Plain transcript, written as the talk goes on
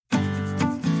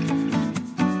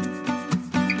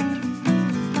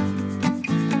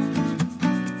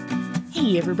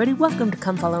Hey everybody, welcome to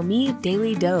Come Follow Me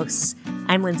Daily Dose.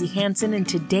 I'm Lindsay Hansen and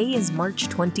today is March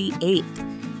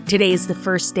 28th. Today is the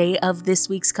first day of this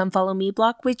week's Come Follow Me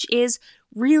block, which is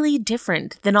really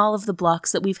different than all of the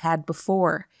blocks that we've had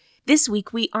before. This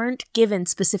week we aren't given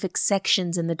specific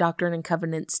sections in the Doctrine and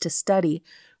Covenants to study.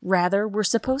 Rather, we're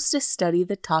supposed to study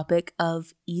the topic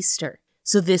of Easter.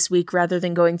 So this week, rather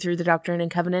than going through the Doctrine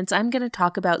and Covenants, I'm going to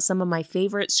talk about some of my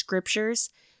favorite scriptures,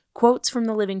 quotes from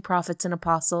the living prophets and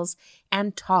apostles,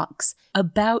 and talks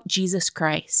about Jesus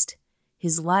Christ,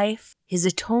 his life, his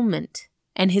atonement,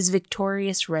 and his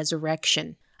victorious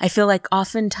resurrection. I feel like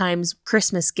oftentimes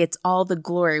Christmas gets all the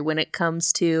glory when it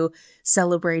comes to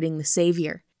celebrating the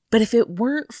Savior. But if it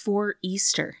weren't for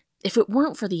Easter, if it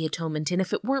weren't for the atonement, and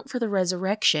if it weren't for the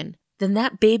resurrection, then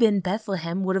that babe in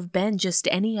Bethlehem would have been just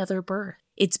any other birth.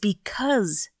 It's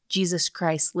because Jesus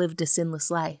Christ lived a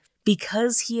sinless life,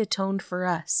 because he atoned for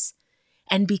us,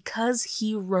 and because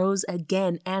he rose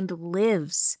again and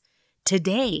lives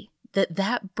today,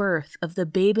 that birth of the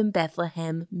babe in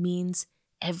Bethlehem means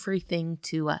everything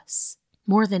to us.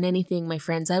 More than anything, my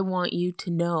friends, I want you to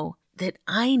know that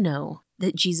I know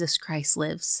that Jesus Christ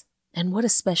lives. And what a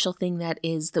special thing that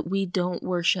is, that we don't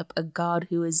worship a God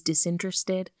who is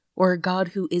disinterested or a God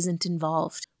who isn't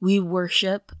involved. We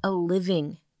worship a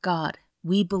living God.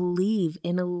 We believe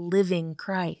in a living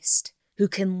Christ who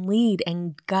can lead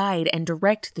and guide and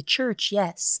direct the church,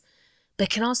 yes, but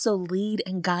can also lead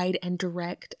and guide and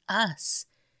direct us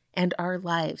and our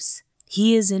lives.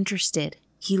 He is interested.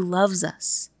 He loves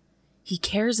us. He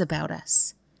cares about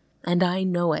us. And I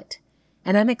know it.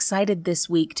 And I'm excited this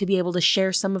week to be able to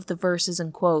share some of the verses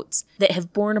and quotes that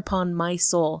have borne upon my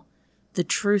soul the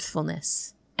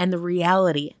truthfulness and the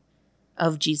reality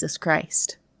of Jesus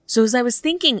Christ. So as I was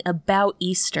thinking about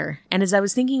Easter, and as I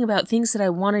was thinking about things that I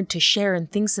wanted to share and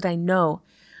things that I know,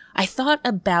 I thought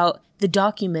about the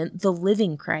document, The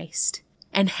Living Christ,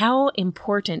 and how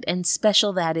important and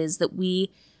special that is that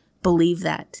we believe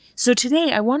that. So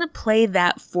today I want to play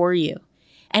that for you.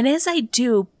 And as I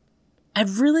do, I'd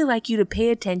really like you to pay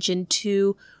attention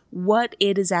to what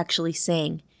it is actually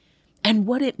saying and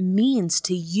what it means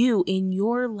to you in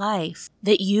your life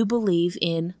that you believe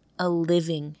in a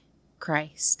living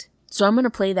Christ. So I'm going to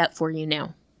play that for you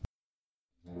now.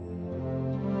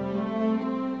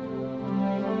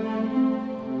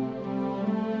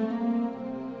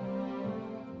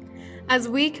 As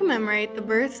we commemorate the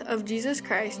birth of Jesus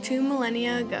Christ 2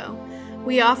 millennia ago,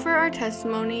 we offer our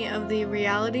testimony of the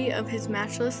reality of his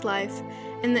matchless life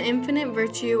and the infinite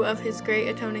virtue of his great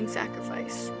atoning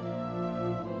sacrifice.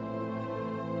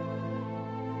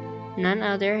 None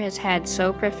other has had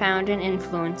so profound an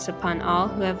influence upon all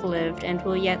who have lived and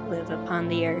will yet live upon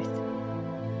the earth.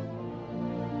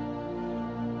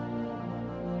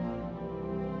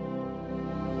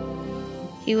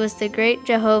 He was the great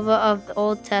Jehovah of the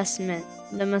Old Testament,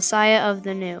 the Messiah of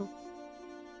the New.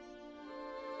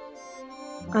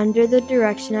 Under the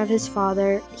direction of his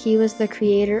Father, he was the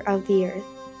creator of the earth.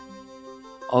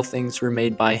 All things were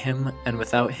made by him, and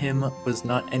without him was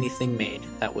not anything made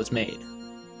that was made.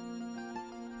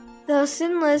 Though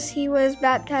sinless, he was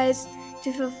baptized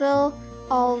to fulfill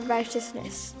all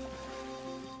righteousness.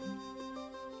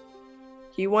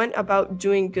 He went about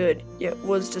doing good, yet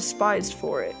was despised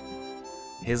for it.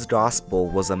 His gospel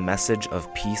was a message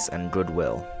of peace and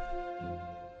goodwill.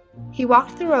 He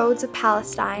walked the roads of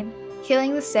Palestine,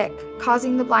 healing the sick,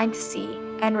 causing the blind to see,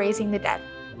 and raising the dead.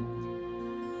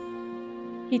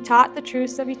 He taught the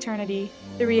truths of eternity,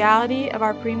 the reality of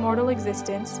our premortal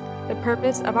existence, the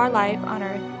purpose of our life on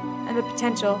earth, and the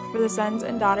potential for the sons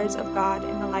and daughters of God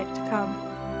in the life to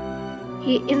come.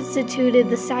 He instituted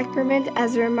the sacrament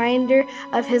as a reminder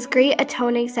of his great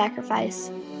atoning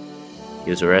sacrifice. He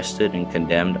was arrested and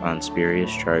condemned on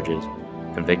spurious charges,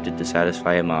 convicted to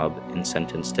satisfy a mob, and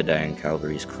sentenced to die on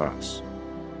Calvary's cross.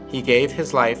 He gave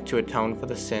his life to atone for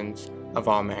the sins of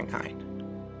all mankind.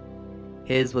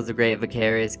 His was a great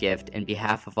vicarious gift in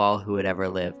behalf of all who would ever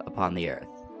live upon the earth.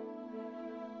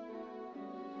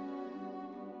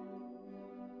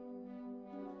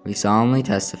 We solemnly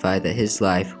testify that his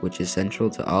life, which is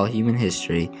central to all human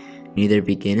history, neither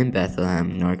began in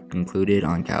Bethlehem nor concluded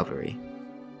on Calvary.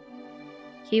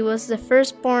 He was the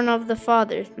firstborn of the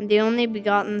Father, the only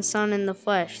begotten Son in the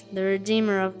flesh, the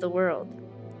Redeemer of the world.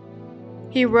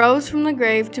 He rose from the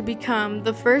grave to become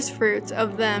the firstfruits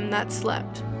of them that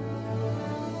slept.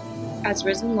 As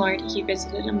risen Lord, he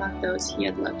visited among those he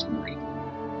had loved in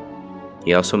life.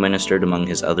 He also ministered among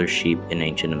his other sheep in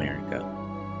ancient America.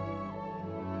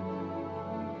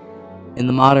 In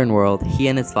the modern world, he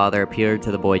and his father appeared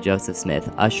to the boy Joseph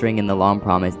Smith, ushering in the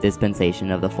long-promised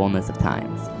dispensation of the fullness of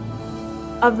times.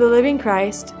 Of the living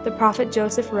Christ, the prophet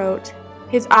Joseph wrote,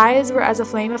 "His eyes were as a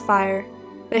flame of fire,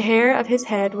 the hair of his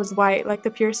head was white like the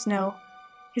pure snow,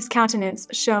 his countenance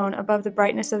shone above the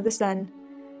brightness of the sun,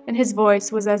 and his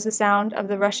voice was as the sound of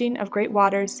the rushing of great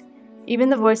waters, even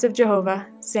the voice of Jehovah,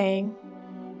 saying,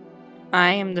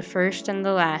 I am the first and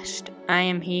the last. I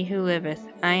am he who liveth.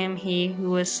 I am he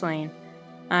who was slain.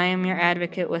 I am your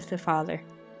advocate with the Father."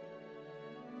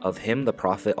 Of him the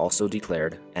prophet also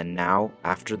declared, "And now,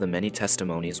 after the many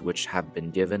testimonies which have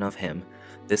been given of him,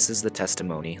 this is the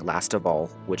testimony, last of all,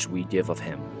 which we give of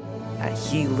him, that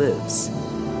he lives.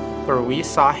 For we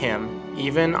saw him,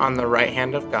 even on the right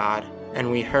hand of God,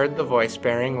 and we heard the voice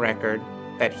bearing record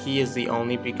that he is the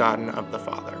only begotten of the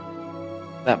Father.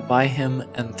 That by him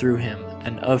and through him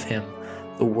and of him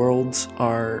the worlds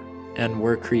are and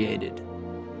were created."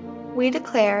 We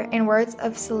declare in words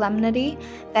of solemnity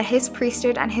that his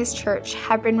priesthood and his church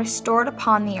have been restored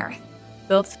upon the earth,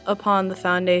 built upon the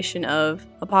foundation of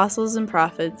apostles and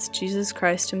prophets, Jesus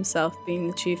Christ himself being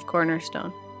the chief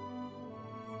cornerstone.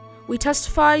 We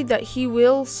testify that he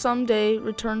will someday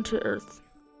return to earth.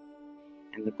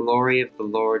 And the glory of the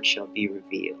Lord shall be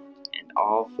revealed, and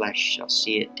all flesh shall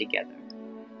see it together.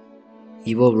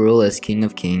 He will rule as King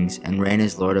of kings and reign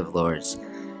as Lord of lords,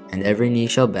 and every knee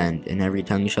shall bend and every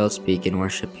tongue shall speak in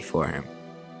worship before him.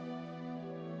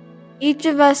 Each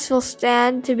of us will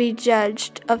stand to be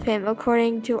judged of him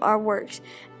according to our works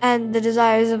and the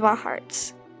desires of our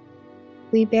hearts.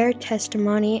 We bear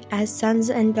testimony as sons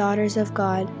and daughters of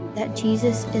God that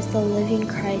Jesus is the living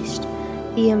Christ,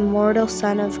 the immortal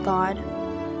Son of God.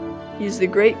 He is the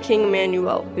great King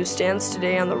Emmanuel, who stands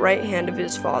today on the right hand of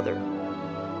his Father.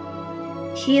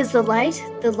 He is the light,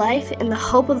 the life, and the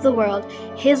hope of the world.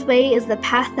 His way is the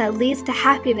path that leads to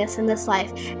happiness in this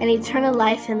life and eternal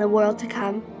life in the world to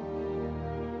come.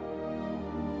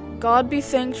 God be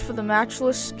thanked for the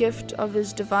matchless gift of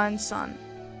his divine Son.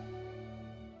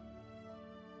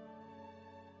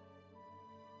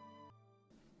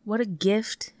 What a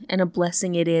gift and a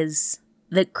blessing it is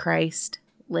that Christ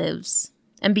lives.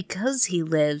 And because he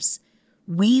lives,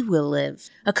 we will live.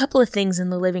 A couple of things in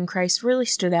the living Christ really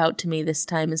stood out to me this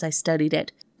time as I studied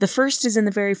it. The first is in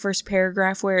the very first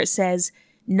paragraph where it says,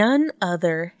 "None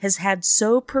other has had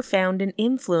so profound an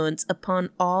influence upon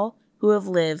all who have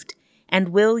lived and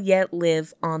will yet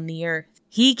live on the earth.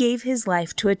 He gave his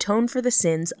life to atone for the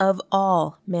sins of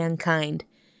all mankind.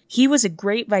 He was a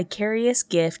great vicarious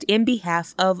gift in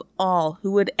behalf of all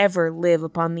who would ever live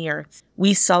upon the earth.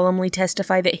 We solemnly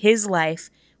testify that his life,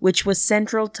 which was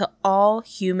central to all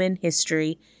human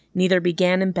history, neither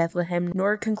began in Bethlehem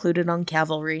nor concluded on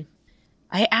Calvary."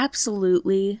 I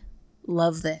absolutely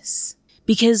love this,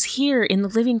 because here in the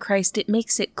living Christ it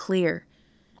makes it clear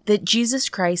that Jesus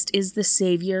Christ is the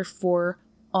Savior for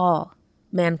all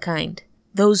mankind.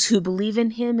 Those who believe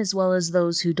in him as well as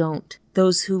those who don't.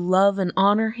 Those who love and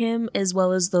honor him as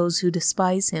well as those who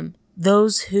despise him.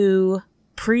 Those who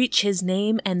preach his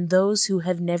name and those who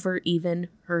have never even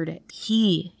heard it.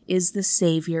 He is the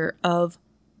Savior of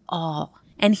all.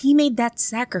 And he made that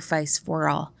sacrifice for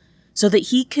all, so that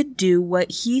he could do what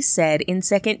he said in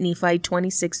 2 Nephi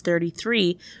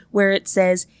 26:33, where it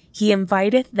says, "He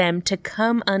inviteth them to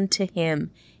come unto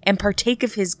him, and partake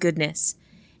of his goodness.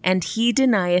 And he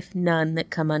denieth none that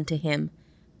come unto him,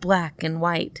 black and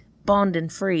white, bond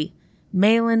and free,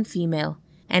 male and female.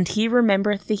 And he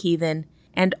remembereth the heathen,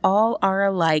 and all are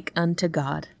alike unto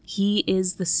God. He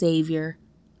is the Savior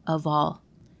of all."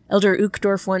 Elder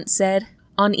Uchtdorf once said,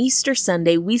 "On Easter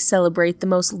Sunday we celebrate the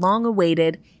most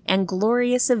long-awaited and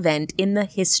glorious event in the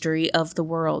history of the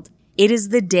world. It is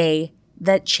the day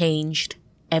that changed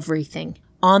everything.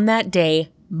 On that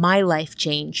day, my life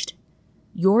changed.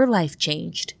 Your life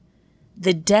changed.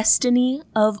 The destiny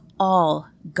of all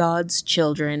God's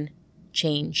children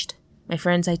changed." My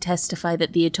friends, I testify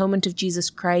that the atonement of Jesus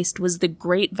Christ was the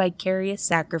great vicarious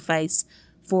sacrifice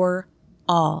for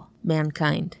all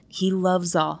mankind. He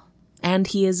loves all, and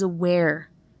he is aware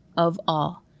of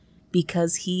all,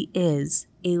 because he is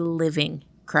a living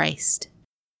Christ.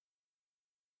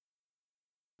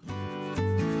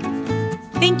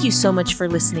 Thank you so much for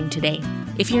listening today.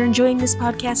 If you're enjoying this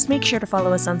podcast, make sure to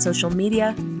follow us on social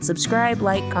media, subscribe,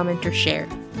 like, comment, or share.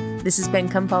 This has been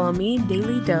Come Follow Me,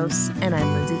 Daily Dose, and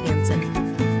I'm Lindsay Hansen.